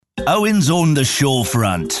Owens on the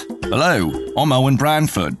Shorefront. Hello, I'm Owen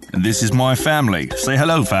Branford, and this is my family. Say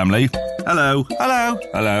hello, family. Hello. Hello.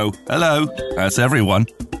 Hello. Hello. That's everyone.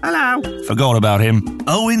 Hello. Forgot about him.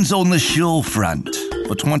 Owens on the Shorefront.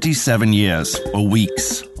 For 27 years, or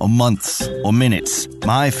weeks, or months, or minutes,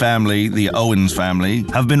 my family, the Owens family,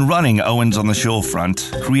 have been running Owens on the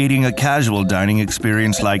Shorefront, creating a casual dining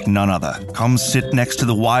experience like none other. Come sit next to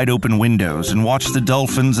the wide open windows and watch the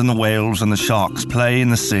dolphins and the whales and the sharks play in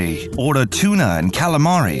the sea. Order tuna and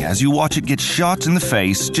calamari as you watch it get shot in the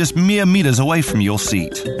face just mere meters away from your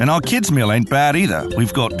seat. And our kids' meal ain't bad either.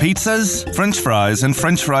 We've got pizzas, french fries, and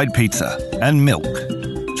french fried pizza. And milk.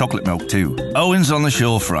 Chocolate milk, too. Owens on the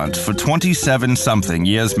Shorefront for 27-something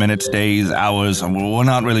years, minutes, days, hours. We're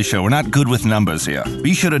not really sure. We're not good with numbers here.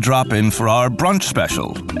 Be sure to drop in for our brunch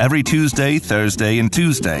special every Tuesday, Thursday, and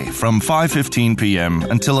Tuesday from 5:15 p.m.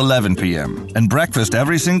 until 11 p.m. And breakfast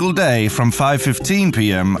every single day from 5:15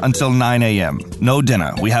 p.m. until 9 a.m. No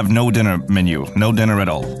dinner. We have no dinner menu. No dinner at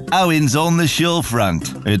all. Owens on the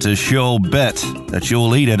Shorefront. It's a sure bet that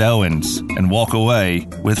you'll eat at Owens and walk away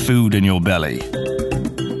with food in your belly.